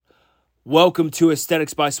Welcome to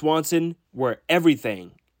Aesthetics by Swanson, where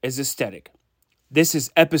everything is aesthetic. This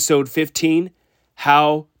is episode 15,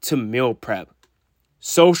 How to Meal Prep.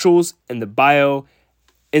 Socials in the bio,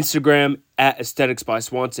 Instagram at Aesthetics by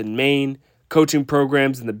Swanson, Maine, coaching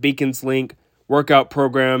programs in the Beacons link, workout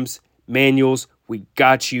programs, manuals. We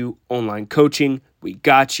got you. Online coaching, we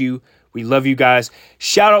got you. We love you guys.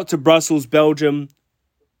 Shout out to Brussels, Belgium.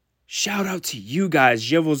 Shout out to you guys.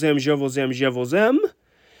 Je vous aime, je vous aime, je vous aime.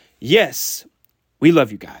 Yes, we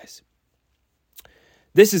love you guys.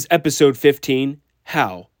 This is episode 15,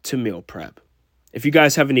 How to Meal Prep. If you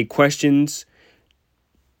guys have any questions,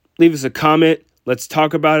 leave us a comment. Let's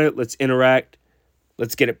talk about it. Let's interact.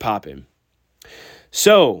 Let's get it popping.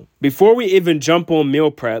 So, before we even jump on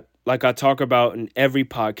meal prep, like I talk about in every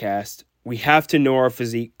podcast, we have to know our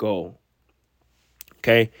physique goal.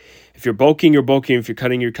 Okay? If you're bulking, you're bulking. If you're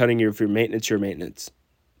cutting, you're cutting. If you're maintenance, you're maintenance.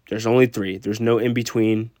 There's only three. There's no in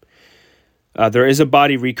between. There is a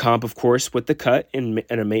body recomp, of course, with the cut in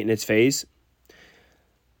a maintenance phase.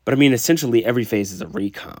 But, essentially every phase is a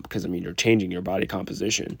recomp because, you're changing your body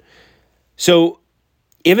composition. So,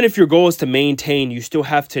 even if your goal is to maintain, you still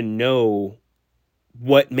have to know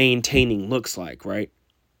what maintaining looks like, right?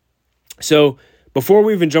 So, before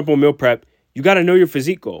we even jump on meal prep, you got to know your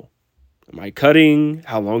physique goal. Am I cutting?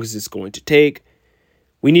 How long is this going to take?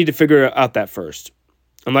 We need to figure out that first.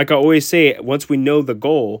 And like I always say, once we know the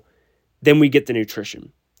goal, then we get the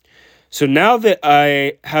nutrition. So now that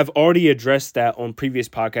I have already addressed that on previous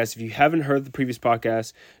podcasts, if you haven't heard the previous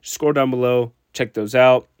podcast, scroll down below, check those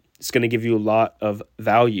out. It's going to give you a lot of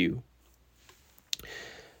value.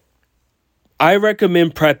 I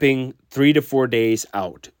recommend prepping 3 to 4 days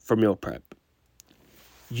out for meal prep.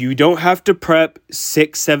 You don't have to prep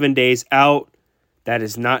 6-7 days out. That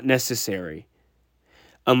is not necessary.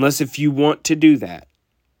 Unless if you want to do that.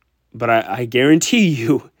 But I guarantee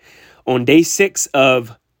you, on day 6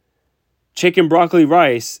 of chicken, broccoli,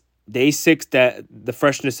 rice, day 6, that the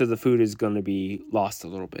freshness of the food is going to be lost a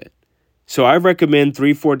little bit. So I recommend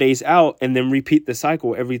 3-4 days out and then repeat the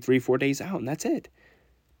cycle every 3-4 days out. And that's it.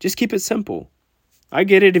 Just keep it simple. I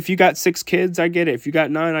get it. If you got 6 kids, I get it. If you got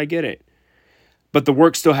 9, I get it. But the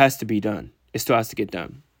work still has to be done. It still has to get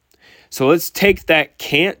done. So let's take that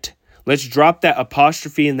can't. Let's drop that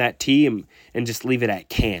apostrophe in that T and just leave it at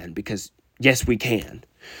can, because yes, we can.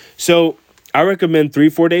 So I recommend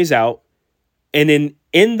 3-4 days out. And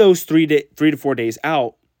in those 3 to 4 days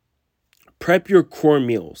out, prep your core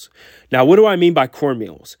meals. Now, what do I mean by core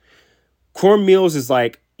meals? Core meals is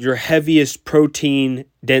like your heaviest protein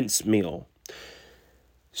dense meal.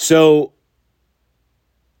 So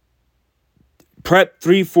prep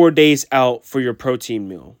 3-4 days out for your protein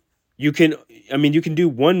meal. You can do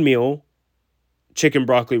 1 meal, chicken,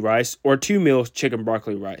 broccoli, rice, or 2 meals, chicken,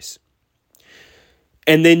 broccoli, rice.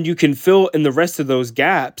 And then you can fill in the rest of those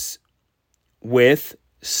gaps with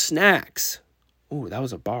snacks. Ooh, that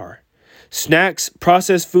was a bar. Snacks,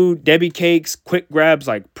 processed food, Debbie cakes, quick grabs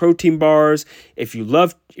like protein bars. If you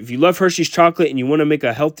love Hershey's chocolate and you want to make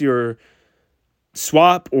a healthier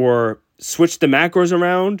swap or switch the macros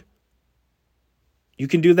around, you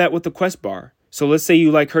can do that with the Quest bar. So let's say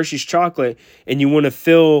you like Hershey's chocolate and you want to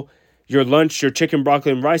fill your lunch, your chicken,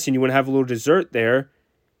 broccoli, and rice, and you want to have a little dessert there,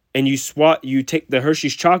 and you take the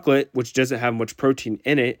Hershey's chocolate, which doesn't have much protein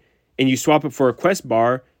in it, and you swap it for a Quest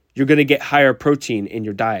bar, you're going to get higher protein in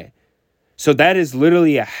your diet. So that is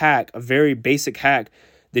literally a hack, a very basic hack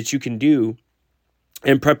that you can do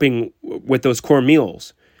in prepping with those core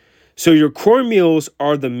meals. So your core meals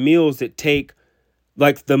are the meals that take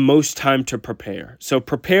like the most time to prepare. So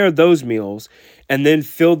prepare those meals and then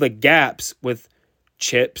fill the gaps with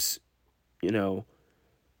chips,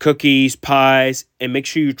 cookies, pies, and make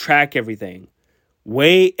sure you track everything.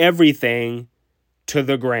 Weigh everything to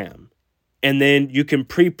the gram. And then you can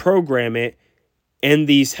pre-program it in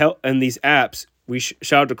these apps. We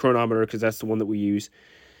shout out to Chronometer because that's the one that we use.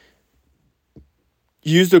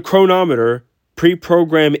 Use the Chronometer,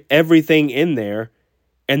 pre-program everything in there,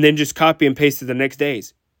 and then just copy and paste it the next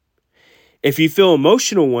days. If you feel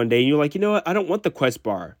emotional one day and you're like, you know what, I don't want the Quest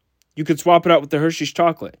bar, you can swap it out with the Hershey's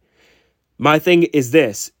chocolate. My thing is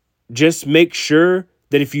this: just make sure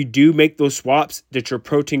that if you do make those swaps, that your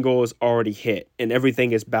protein goal is already hit and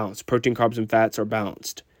everything is balanced. Protein, carbs, and fats are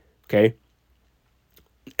balanced. Okay?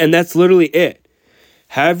 And that's literally it.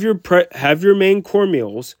 Have your main core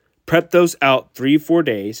meals, prep those out 3-4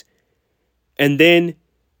 days, and then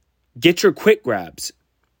get your quick grabs.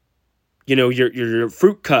 Your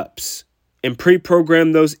fruit cups, and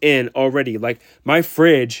pre-program those in already. Like my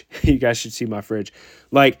fridge, you guys should see my fridge.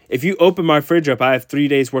 Like if you open my fridge up, I have 3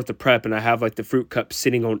 days worth of prep, and I have like the fruit cups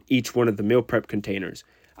sitting on each one of the meal prep containers.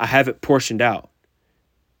 I have it portioned out.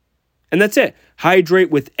 And that's it.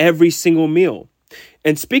 Hydrate with every single meal.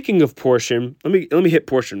 And speaking of portion, let me hit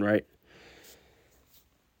portion, right?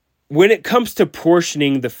 When it comes to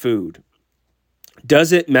portioning the food,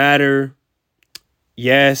 does it matter?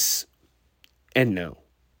 Yes and no.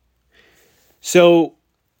 So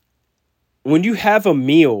when you have a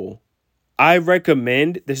meal, I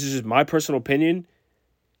recommend, this is just my personal opinion,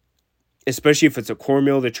 especially if it's a core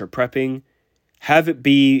meal that you're prepping, have it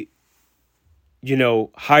be,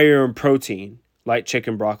 higher in protein, like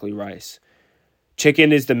chicken, broccoli, rice.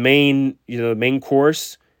 Chicken is the main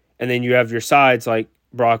course, and then you have your sides like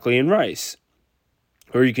broccoli and rice.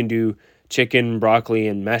 Or you can do chicken, broccoli,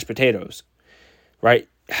 and mashed potatoes, right?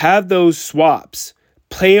 Have those swaps.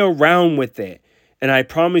 Play around with it. And I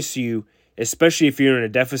promise you, especially if you're in a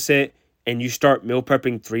deficit and you start meal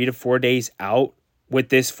prepping 3 to 4 days out with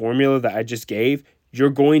this formula that I just gave, you're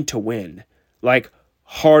going to win. Like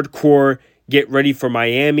hardcore, get ready for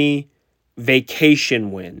Miami,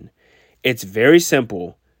 vacation win. It's very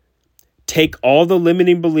simple. Take all the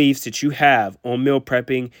limiting beliefs that you have on meal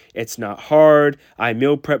prepping. It's not hard. I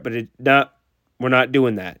meal prep, but we're not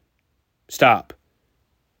doing that. Stop.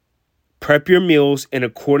 Prep your meals in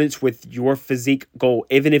accordance with your physique goal,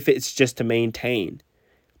 even if it's just to maintain.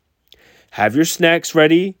 Have your snacks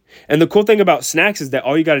ready. And the cool thing about snacks is that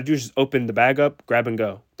all you got to do is just open the bag up, grab and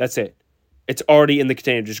go. That's it. It's already in the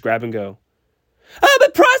container. Just grab and go. Oh,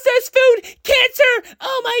 but processed food, cancer.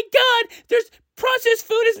 Oh my God. Processed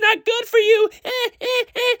food is not good for you.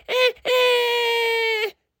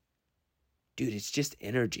 Dude, it's just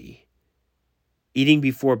energy. Eating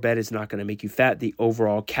before bed is not going to make you fat. The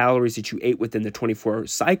overall calories that you ate within the 24-hour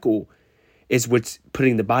cycle is what's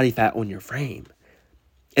putting the body fat on your frame.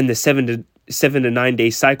 And the 7 to 9 day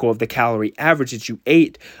cycle of the calorie average that you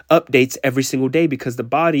ate updates every single day because the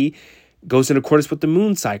body goes in accordance with the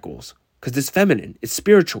moon cycles because it's feminine, it's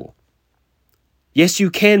spiritual. Yes, you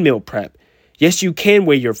can meal prep. Yes, you can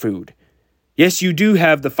weigh your food. Yes, you do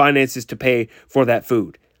have the finances to pay for that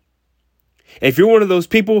food. If you're one of those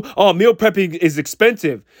people, meal prepping is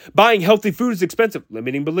expensive. Buying healthy food is expensive.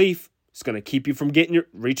 Limiting belief. It's going to keep you from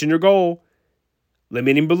reaching your goal.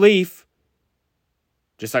 Limiting belief.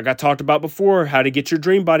 Just like I talked about before, how to get your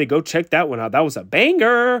dream body. Go check that one out. That was a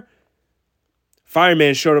banger.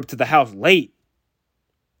 Fireman showed up to the house late.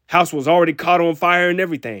 House was already caught on fire and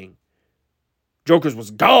everything. Jokers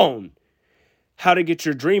was gone. How to get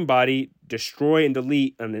your dream body, destroy and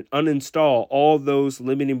delete and uninstall all those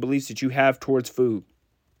limiting beliefs that you have towards food.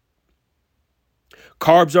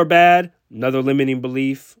 Carbs are bad, another limiting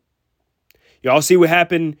belief. Y'all see what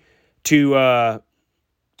happened to,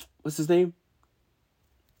 what's his name?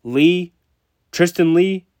 Tristan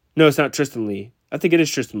Lee? No, it's not Tristan Lee. I think it is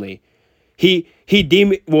Tristan Lee. He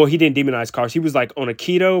didn't demonize carbs. He was like on a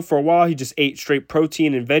keto for a while. He just ate straight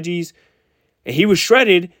protein and veggies. And he was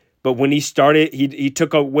shredded. But when he started, he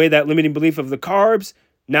took away that limiting belief of the carbs.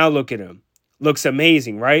 Now look at him. Looks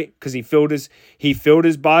amazing, right? Because he filled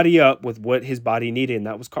his body up with what his body needed, and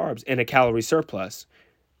that was carbs and a calorie surplus.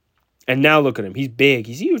 And now look at him. He's big.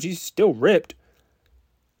 He's huge. He's still ripped.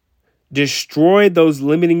 Destroy those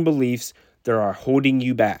limiting beliefs that are holding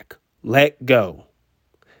you back. Let go.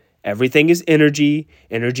 Everything is energy.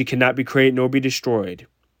 Energy cannot be created nor be destroyed.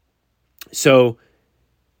 So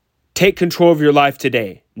take control of your life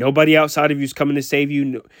today. Nobody outside of you is coming to save you.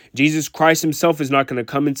 No, Jesus Christ himself is not going to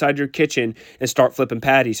come inside your kitchen and start flipping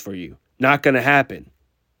patties for you. Not going to happen.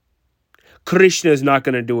 Krishna is not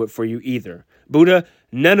going to do it for you either. Buddha,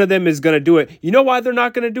 none of them is going to do it. You know why they're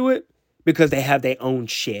not going to do it? Because they have their own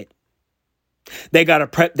shit. They got to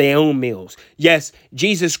prep their own meals. Yes,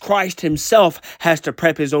 Jesus Christ himself has to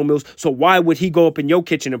prep his own meals. So why would he go up in your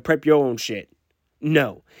kitchen and prep your own shit?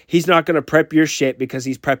 No, he's not going to prep your shit because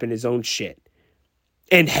he's prepping his own shit.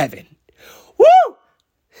 In heaven. Woo!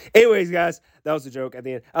 Anyways, guys, that was a joke at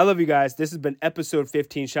the end. I love you guys. This has been episode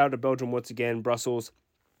 15. Shout out to Belgium once again. Brussels.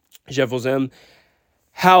 Je vous aime.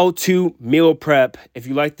 How to meal prep. If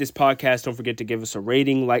you like this podcast, don't forget to give us a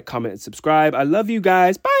rating, like, comment, and subscribe. I love you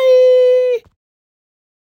guys. Bye!